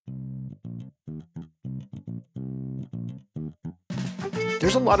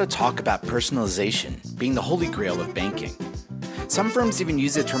There's a lot of talk about personalization being the holy grail of banking. Some firms even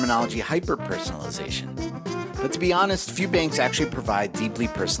use the terminology hyper-personalization. But to be honest, few banks actually provide deeply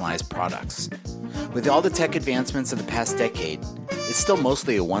personalized products. With all the tech advancements of the past decade, it's still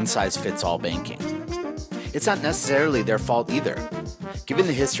mostly a one-size-fits-all banking. It's not necessarily their fault either. Given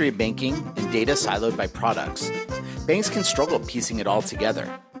the history of banking and data siloed by products, banks can struggle piecing it all together.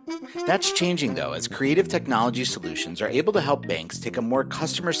 That's changing, though, as creative technology solutions are able to help banks take a more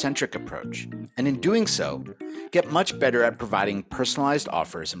customer-centric approach, and in doing so, get much better at providing personalized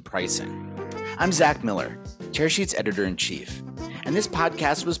offers and pricing. I'm Zach Miller, Tearsheet's editor-in-chief, and this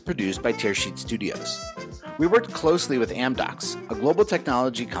podcast was produced by Tearsheet Studios. We worked closely with Amdocs, a global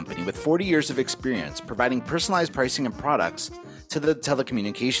technology company with 40 years of experience providing personalized pricing and products to the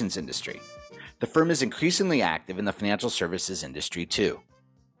telecommunications industry. The firm is increasingly active in the financial services industry, too.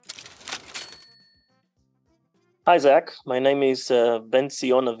 Hi, Zach. My name is Bentzi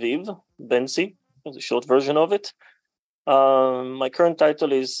Aviv. Bentzi is a short version of it. My current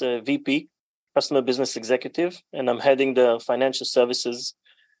title is VP, Customer Business Executive, and I'm heading the financial services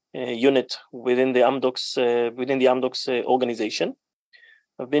unit within the Amdocs organization.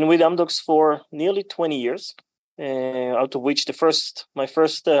 I've been with Amdocs for nearly 20 years, out of which my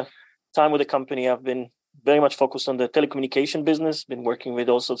first time with the company, I've been very much focused on the telecommunication business, been working with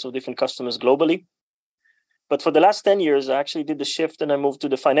all sorts of different customers globally. But for the last 10 years, I actually did the shift and I moved to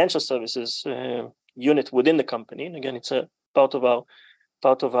the financial services unit within the company. And again, it's a part of our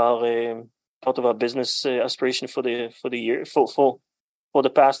business aspiration for the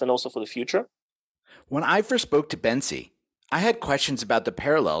past and also for the future. When I first spoke to Bentzi, I had questions about the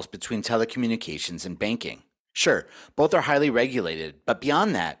parallels between telecommunications and banking. Sure, both are highly regulated, but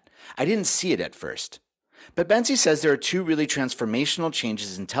beyond that, I didn't see it at first. But Bentzi says there are two really transformational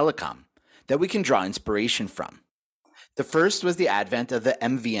changes in telecom that we can draw inspiration from. The first was the advent of the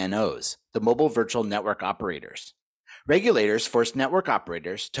MVNOs, the mobile virtual network operators. Regulators forced network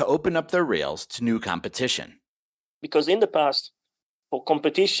operators to open up their rails to new competition. Because in the past, for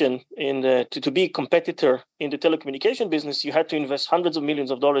competition, to be a competitor in the telecommunication business, you had to invest hundreds of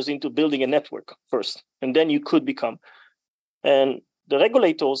millions of dollars into building a network first, and then you could become. And the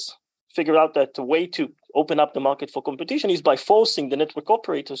regulators figured out that the way to open up the market for competition is by forcing the network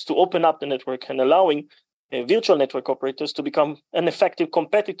operators to open up the network and allowing virtual network operators to become an effective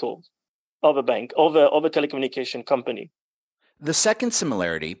competitor of a bank, of a telecommunication company. The second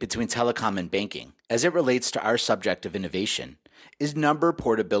similarity between telecom and banking, as it relates to our subject of innovation, is number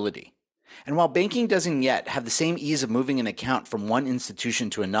portability. And while banking doesn't yet have the same ease of moving an account from one institution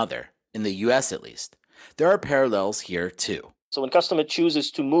to another, in the US at least, there are parallels here too. So when customer chooses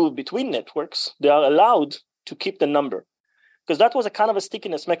to move between networks, they are allowed to keep the number, because that was a kind of a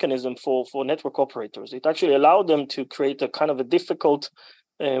stickiness mechanism for network operators. It actually allowed them to create a kind of a difficult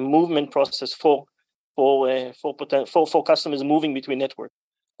movement process for customers moving between networks.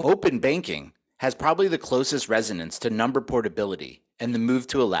 Open banking has probably the closest resonance to number portability and the move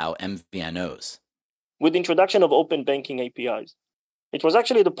to allow MVNOs. With the introduction of open banking APIs, it was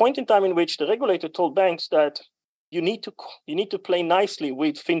actually the point in time in which the regulator told banks that you need to play nicely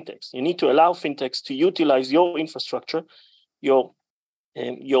with fintechs. You need to allow fintechs to utilize your infrastructure, your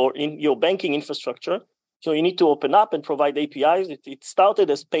banking infrastructure. So you need to open up and provide APIs. It started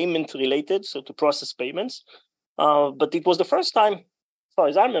as payment related, so to process payments. But it was the first time, as far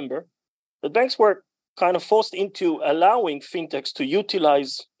as I remember, that banks were kind of forced into allowing fintechs to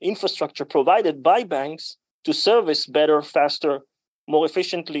utilize infrastructure provided by banks to service better, faster, more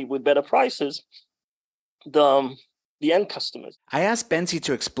efficiently with better prices the end customers. I asked Bentzi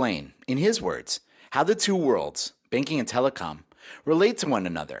to explain, in his words, how the two worlds, banking and telecom, relate to one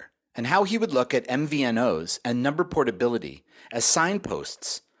another, and how he would look at MVNOs and number portability as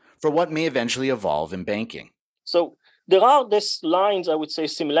signposts for what may eventually evolve in banking. So there are these lines, I would say,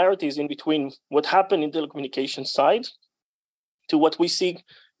 similarities in between what happened in the telecommunications side to what we see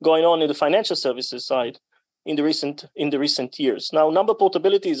going on in the financial services side in the recent years. Now, number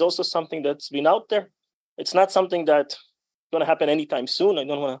portability is also something that's been out there. It's not something that's going to happen anytime soon. I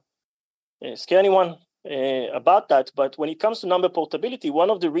don't want to scare anyone about that. But when it comes to number portability, one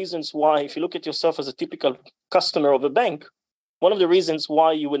of the reasons why, if you look at yourself as a typical customer of a bank, one of the reasons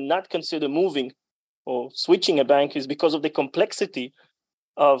why you would not consider moving or switching a bank is because of the complexity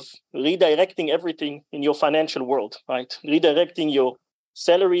of redirecting everything in your financial world, right? Redirecting your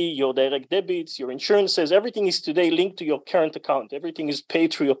salary, your direct debits, your insurances, everything is today linked to your current account. Everything is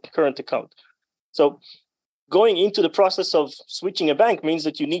paid through your current account. So going into the process of switching a bank means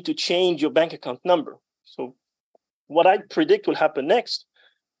that you need to change your bank account number. So what I predict will happen next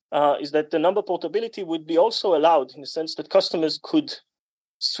is that the number portability would be also allowed in the sense that customers could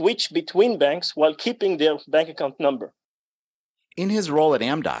switch between banks while keeping their bank account number. In his role at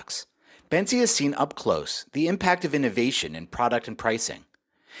Amdocs, Bentzi has seen up close the impact of innovation in product and pricing.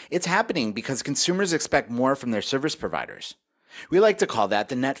 It's happening because consumers expect more from their service providers. We like to call that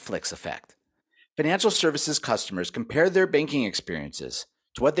the Netflix effect. Financial services customers compare their banking experiences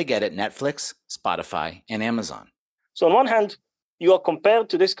to what they get at Netflix, Spotify, and Amazon. So on one hand, you are compared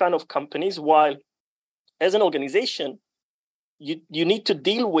to this kind of companies, while as an organization, you need to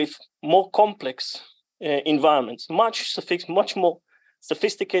deal with more complex environments, much more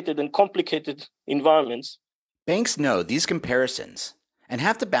sophisticated and complicated environments. Banks know these comparisons and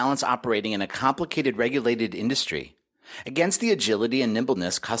have to balance operating in a complicated regulated industry against the agility and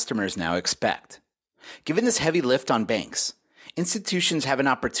nimbleness customers now expect. Given this heavy lift on banks, institutions have an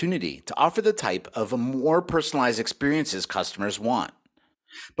opportunity to offer the type of more personalized experiences customers want.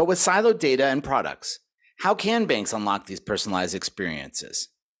 But with siloed data and products, how can banks unlock these personalized experiences?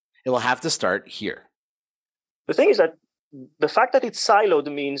 It will have to start here. The thing is that the fact that it's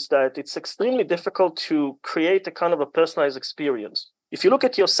siloed means that it's extremely difficult to create a kind of a personalized experience. If you look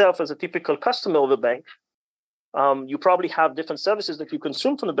at yourself as a typical customer of a bank, you probably have different services that you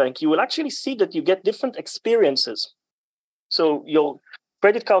consume from the bank. You will actually see that you get different experiences. So your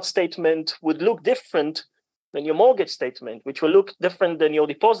credit card statement would look different than your mortgage statement, which will look different than your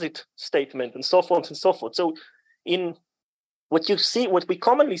deposit statement, and so forth and so forth. So in what we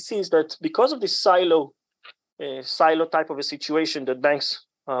commonly see is that because of this silo type of a situation that banks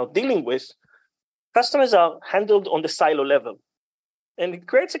are dealing with, customers are handled on the silo level. And it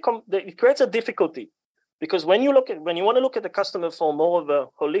creates a difficulty, because when you want to look at the customer from more of a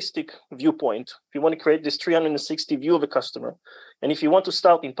holistic viewpoint, if you want to create this 360 view of a customer, and if you want to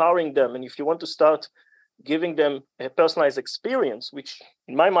start empowering them, and if you want to start giving them a personalized experience, which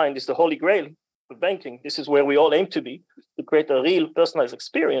in my mind is the holy grail of banking, this is where we all aim to be, to create a real personalized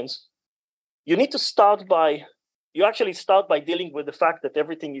experience, you actually start by dealing with the fact that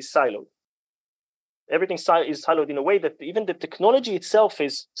everything is siloed. Everything is siloed in a way that even the technology itself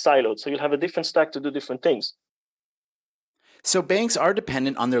is siloed. So you'll have a different stack to do different things. So banks are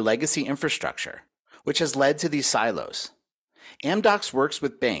dependent on their legacy infrastructure, which has led to these silos. Amdocs works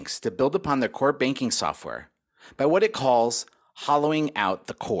with banks to build upon their core banking software by what it calls hollowing out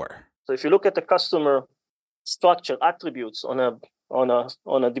the core. So if you look at the customer structure attributes on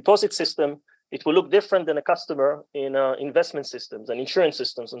a deposit system, it will look different than a customer in investment systems and insurance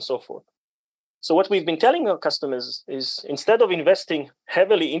systems and so forth. So what we've been telling our customers is, instead of investing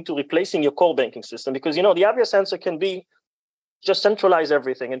heavily into replacing your core banking system, because the obvious answer can be just centralize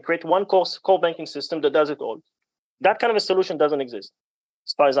everything and create one core banking system that does it all. That kind of a solution doesn't exist,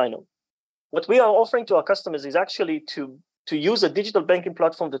 as far as I know. What we are offering to our customers is actually to use a digital banking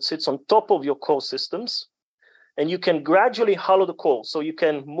platform that sits on top of your core systems, and you can gradually hollow the core. So you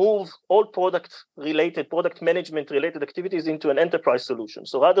can move all product management related activities into an enterprise solution.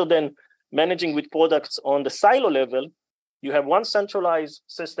 So rather than managing with products on the silo level, you have one centralized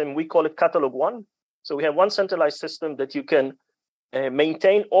system. We call it Catalog One. So we have one centralized system that you can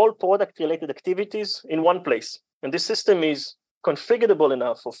maintain all product-related activities in one place. And this system is configurable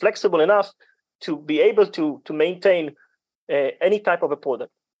enough or flexible enough to be able to maintain any type of a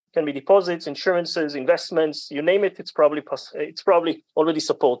product. It can be deposits, insurances, investments, you name it, it's probably already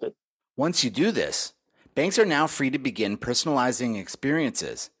supported. Once you do this, banks are now free to begin personalizing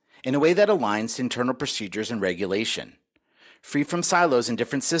experiences in a way that aligns to internal procedures and regulation. Free from silos in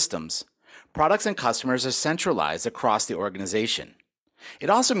different systems, products and customers are centralized across the organization.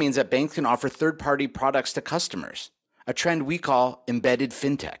 It also means that banks can offer third-party products to customers, a trend we call embedded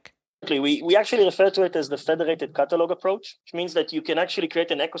fintech. We actually refer to it as the federated catalog approach, which means that you can actually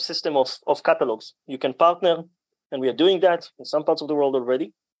create an ecosystem of catalogs. You can partner, and we are doing that in some parts of the world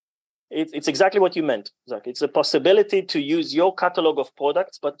already. It's exactly what you meant, Zach. It's a possibility to use your catalog of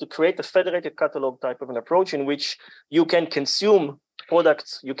products, but to create a federated catalog type of an approach in which you can consume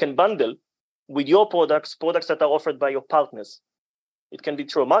products, you can bundle with your products that are offered by your partners. It can be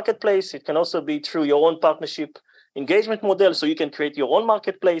through a marketplace. It can also be through your own partnership engagement model. So you can create your own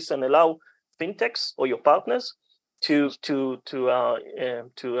marketplace and allow fintechs or your partners to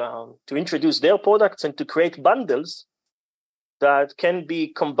introduce their products and to create bundles that can be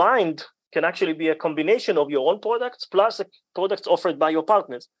combined, can actually be a combination of your own products plus products offered by your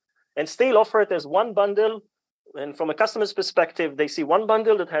partners, and still offer it as one bundle. And from a customer's perspective, they see one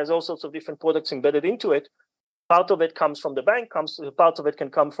bundle that has all sorts of different products embedded into it. Part of it comes from the bank, part of it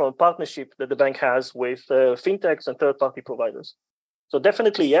can come from a partnership that the bank has with fintechs and third-party providers. So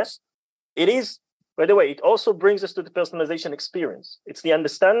definitely, yes, it is. By the way, it also brings us to the personalization experience. It's the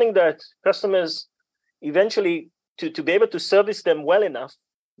understanding that customers eventually, to be able to service them well enough,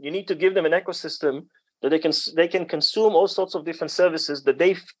 You need to give them an ecosystem that they can consume all sorts of different services that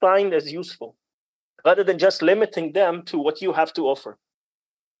they find as useful, rather than just limiting them to what you have to offer.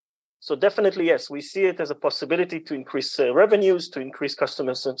 So definitely, yes, we see it as a possibility to increase revenues, to increase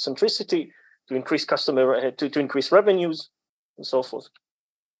customer centricity, to increase to increase revenues, and so forth.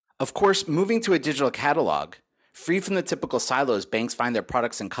 Of course, moving to a digital catalog, free from the typical silos banks find their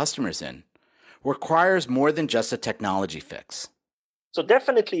products and customers in, requires more than just a technology fix. So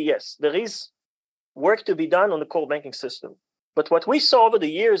definitely, yes, there is work to be done on the core banking system. But what we saw over the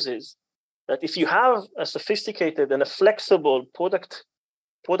years is that if you have a sophisticated and a flexible product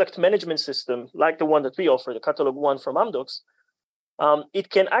management system like the one that we offer, the Catalog One from Amdocs, it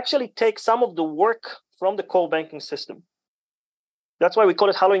can actually take some of the work from the core banking system. That's why we call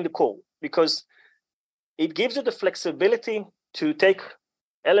it hollowing the core, because it gives you the flexibility to take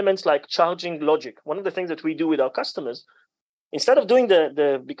elements like charging logic. One of the things that we do with our customers, instead of doing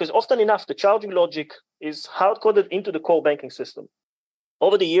because often enough, the charging logic is hard-coded into the core banking system.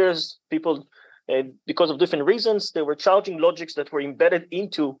 Over the years, people, because of different reasons, there were charging logics that were embedded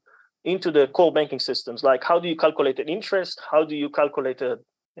into the core banking systems, like how do you calculate an interest? How do you calculate a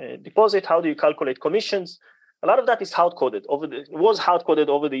deposit? How do you calculate commissions? A lot of that is hard-coded was hard-coded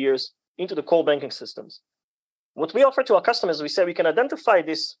over the years into the core banking systems. What we offer to our customers, we say we can identify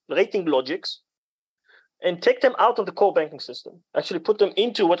these rating logics and take them out of the core banking system, actually put them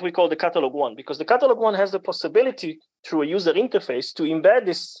into what we call the Catalog One, because the Catalog One has the possibility through a user interface to embed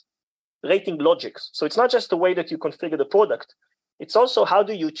this rating logics. So it's not just the way that you configure the product, it's also how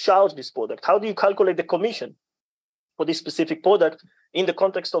do you charge this product? How do you calculate the commission for this specific product in the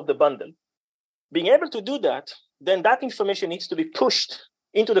context of the bundle? Being able to do that, then that information needs to be pushed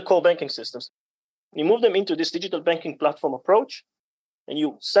into the core banking systems. You move them into this digital banking platform approach, and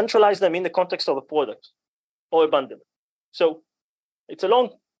you centralize them in the context of a product or a bundle. So it's a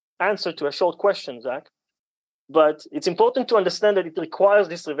long answer to a short question, Zach, but it's important to understand that it requires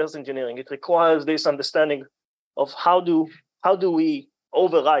this reverse engineering. It requires this understanding of how do we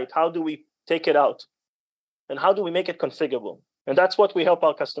override, how do we take it out, and how do we make it configurable? And that's what we help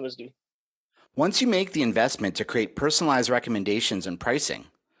our customers do. Once you make the investment to create personalized recommendations and pricing,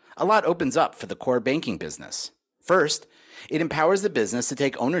 a lot opens up for the core banking business. First, it empowers the business to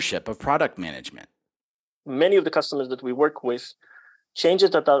take ownership of product management. Many of the customers that we work with, changes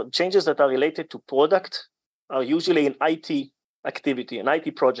that are related to product are usually an IT activity, an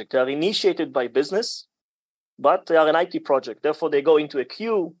IT project. They are initiated by business, but they are an IT project. Therefore, they go into a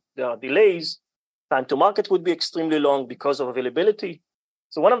queue, there are delays, time to market would be extremely long because of availability.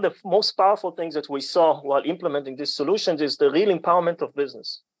 So one of the most powerful things that we saw while implementing these solutions is the real empowerment of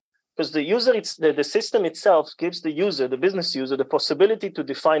business. Because the system itself gives the business user, the possibility to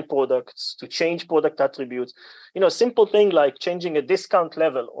define products, to change product attributes. A simple thing like changing a discount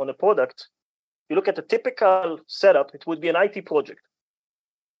level on a product, you look at a typical setup, it would be an IT project.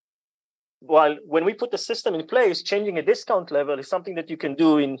 While when we put the system in place, changing a discount level is something that you can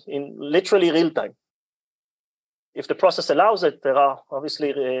do in literally real time. If the process allows it, there are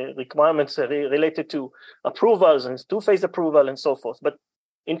obviously requirements related to approvals and two-phase approval and so forth. But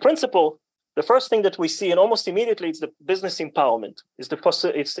in principle, the first thing that we see, and almost immediately, it's the business empowerment.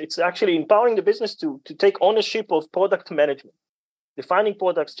 It's actually empowering the business to take ownership of product management, defining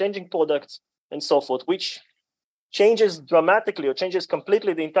products, changing products, and so forth, which changes dramatically or changes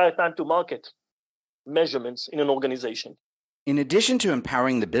completely the entire time to market measurements in an organization. In addition to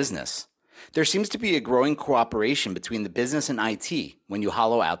empowering the business, there seems to be a growing cooperation between the business and IT when you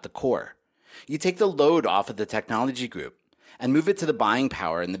hollow out the core. You take the load off of the technology group and move it to the buying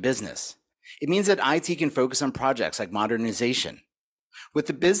power in the business. It means that IT can focus on projects like modernization. With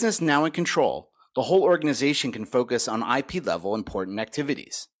the business now in control, the whole organization can focus on IP-level important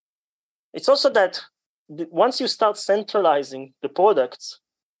activities. It's also that once you start centralizing the products,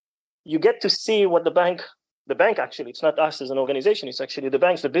 you get to see what the bank actually, it's not us as an organization, it's actually the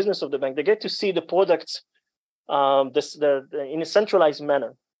banks, the business of the bank, they get to see the products in a centralized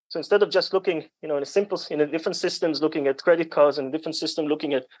manner. So instead of just looking, in different systems, looking at credit cards and a different system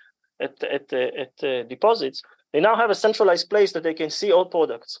looking at deposits, they now have a centralized place that they can see all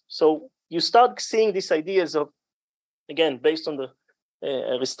products. So you start seeing these ideas of, again, based on the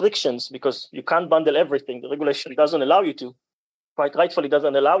restrictions, because you can't bundle everything. The regulation doesn't allow you to, quite rightfully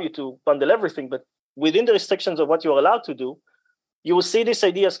doesn't allow you to bundle everything, but within the restrictions of what you're allowed to do, you will see these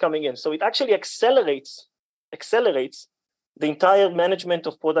ideas coming in. So it actually accelerates the entire management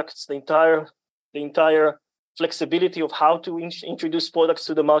of products, the entire flexibility of how to introduce products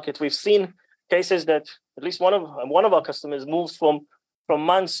to the market. We've seen cases that at least one of our customers moved from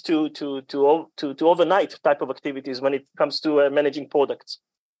months to overnight type of activities when it comes to managing products.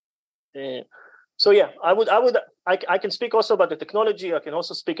 So yeah, I can speak also about the technology. I can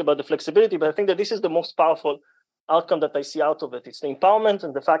also speak about the flexibility, but I think that this is the most powerful outcome that I see out of it. It's the empowerment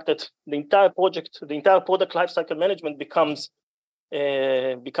and the fact that the entire project, the entire product lifecycle management becomes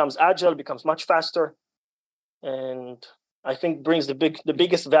agile, becomes much faster, and I think brings the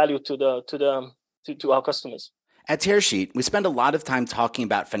biggest value to our customers. At Tearsheet, we spend a lot of time talking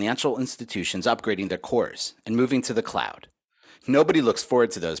about financial institutions upgrading their cores and moving to the cloud. Nobody looks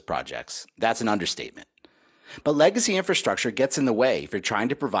forward to those projects. That's an understatement. But legacy infrastructure gets in the way if you're trying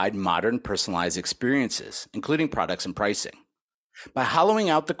to provide modern, personalized experiences, including products and pricing. By hollowing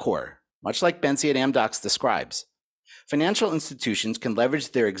out the core, much like Bentzi at Amdocs describes, financial institutions can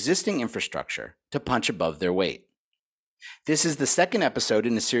leverage their existing infrastructure to punch above their weight. This is the second episode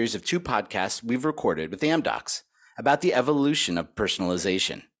in a series of 2 podcasts we've recorded with Amdocs about the evolution of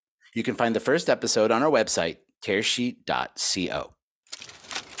personalization. You can find the first episode on our website, tearsheet.co.